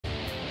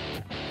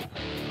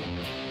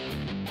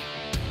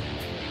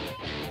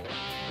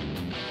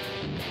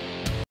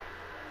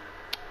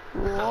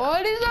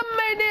What is up,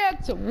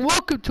 maniacs? And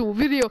welcome to a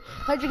video.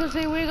 As you can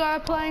see, we are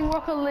playing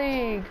Rocket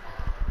League.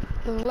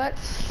 Let's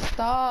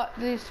start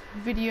this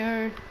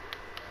video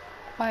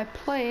by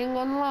playing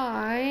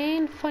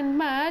online. Find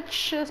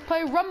match. Let's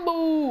play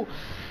Rumble.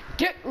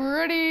 Get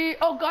ready.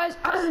 Oh, guys,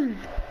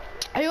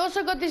 I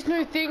also got this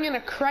new thing in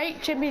a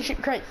crate,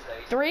 Championship Crate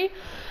 3.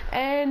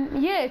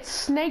 And yeah, it's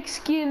snake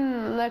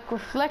skin, like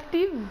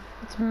reflective.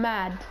 It's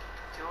mad.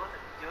 Do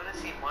you want to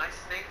see my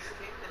snake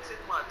skin? It's in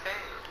my pants.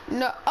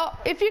 No, oh,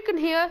 if you can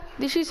hear,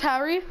 this is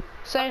Harry.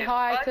 Say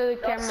hi to the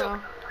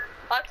camera.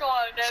 I thought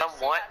I'd never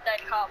see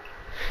that come.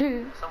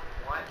 Some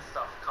white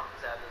stuff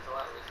comes out as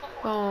well.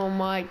 Oh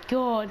my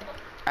god.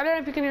 I don't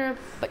know if you can hear him,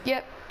 but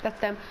yep,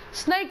 that's them.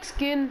 Snake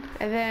skin,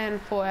 and then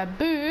for a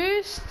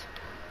boost,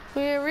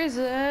 where is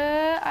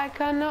it? I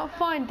cannot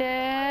find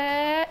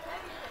it.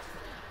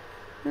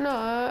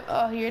 No,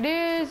 oh, here it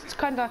is. It's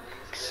kind of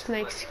like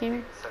snake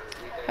skin.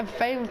 A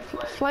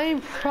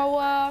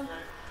flamethrower.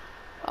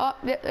 Oh,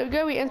 yeah, there we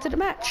go. We entered the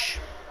match.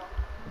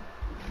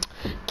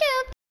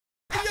 Kill.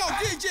 Hey, yo,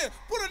 DJ,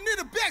 put a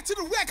nigga back to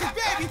the record,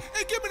 baby,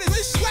 and give me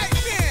this right now.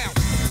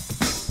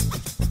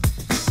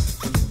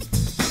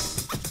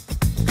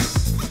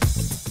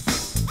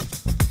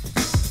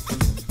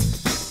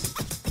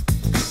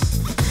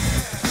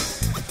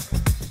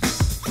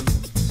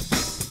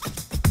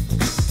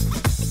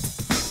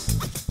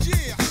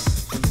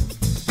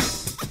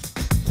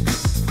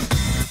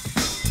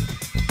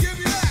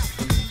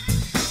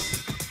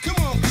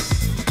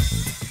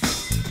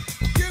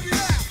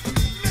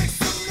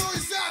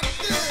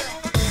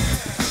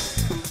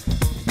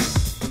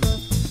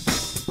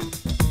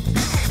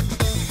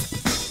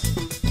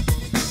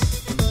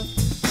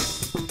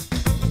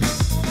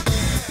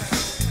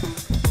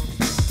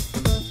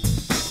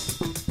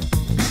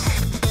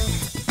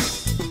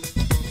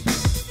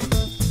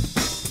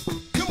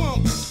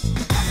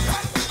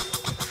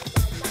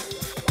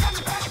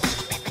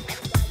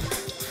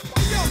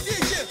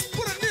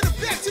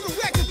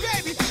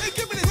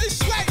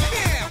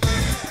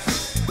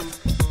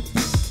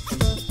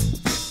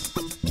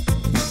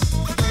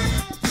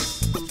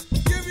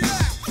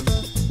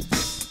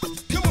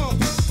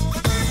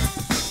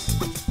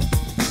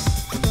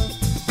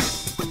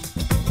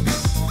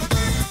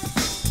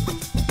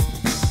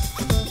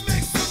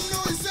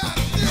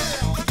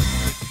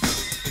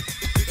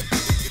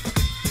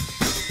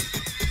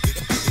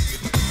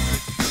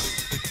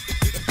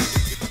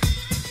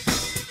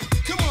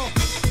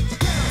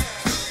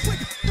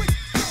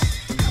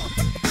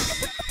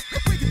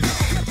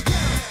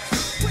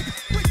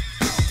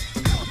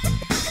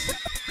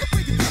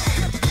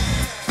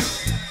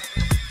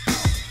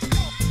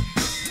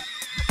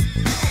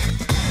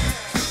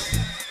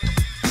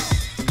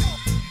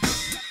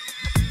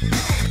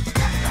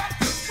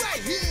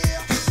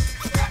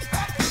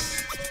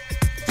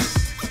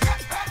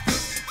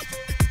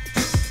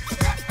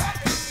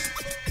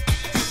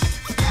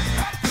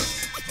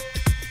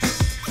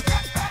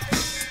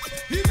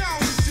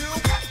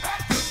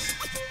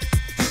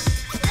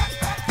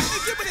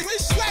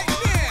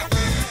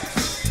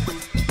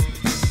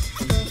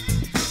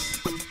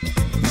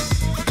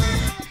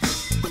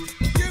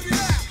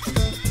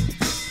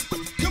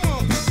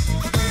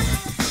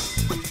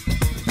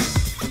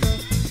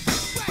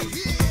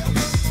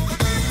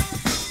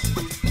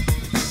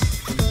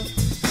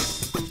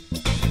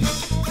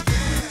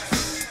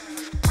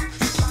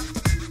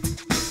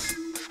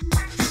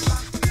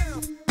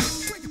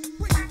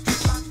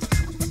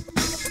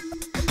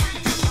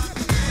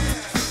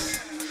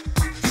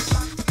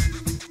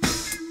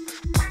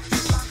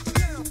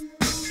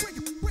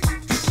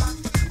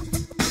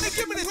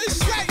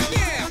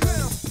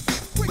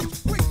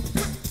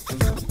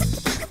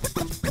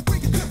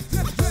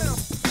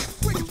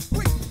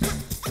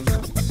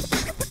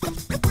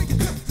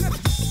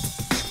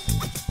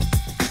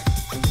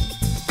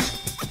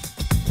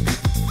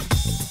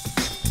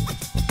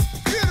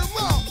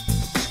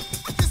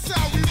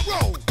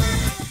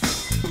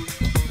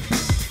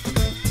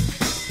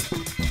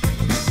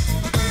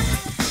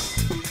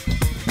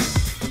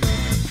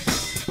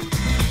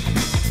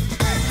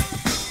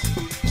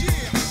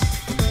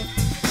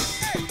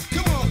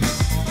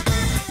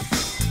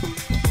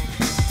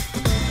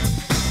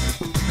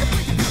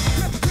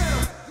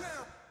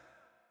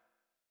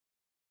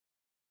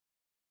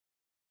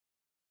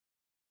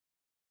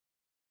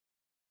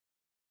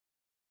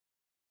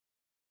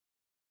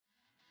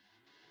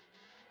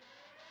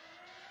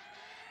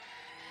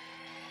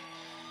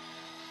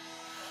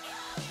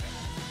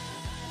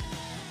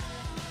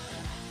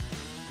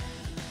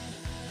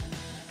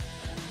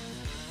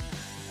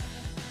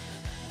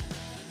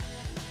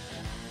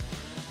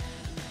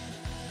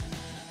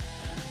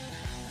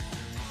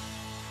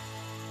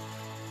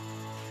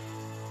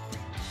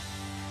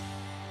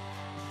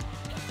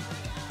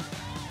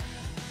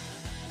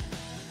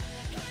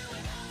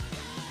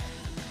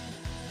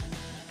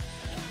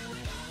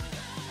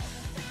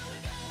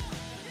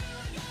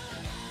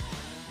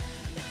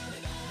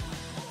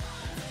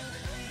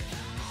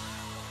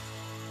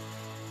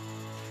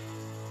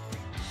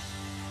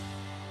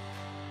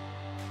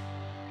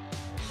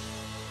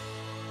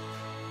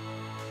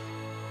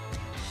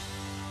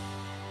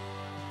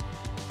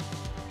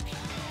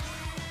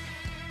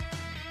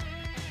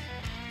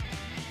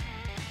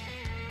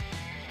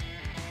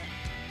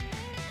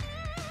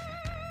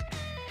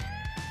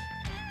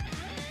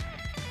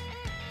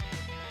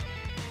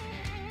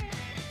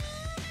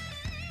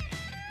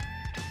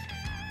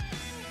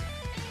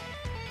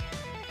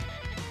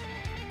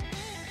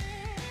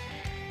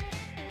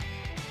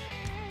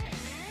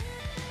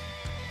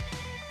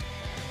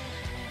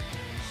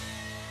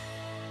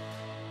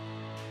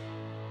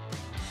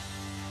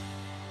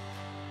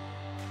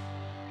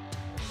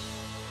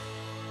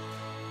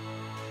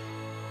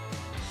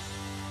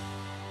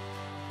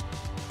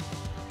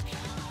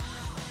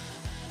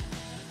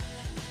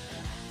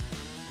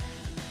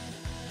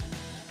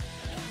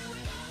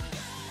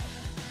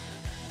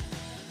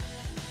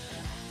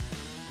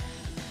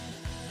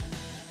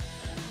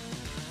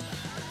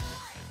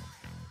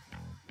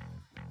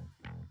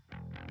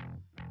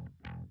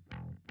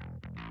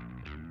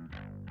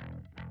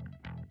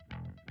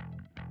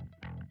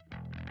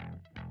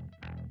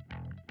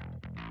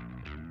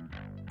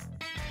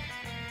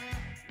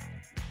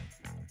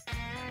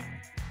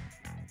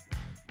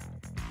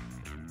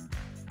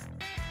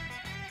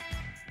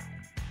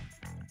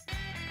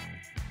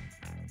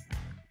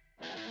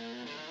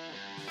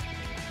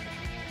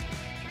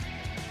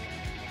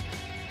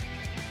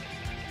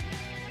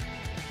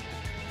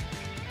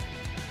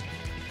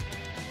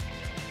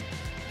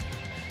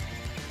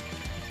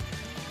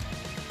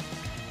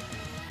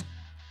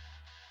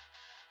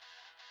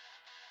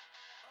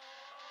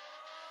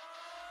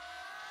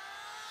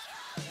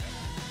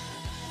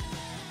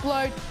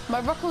 explode.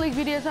 My Rocket League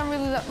videos aren't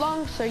really that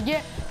long, so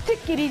yeah,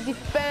 take it easy,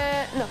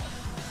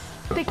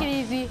 take it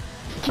easy.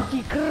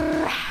 Kiki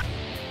grrr.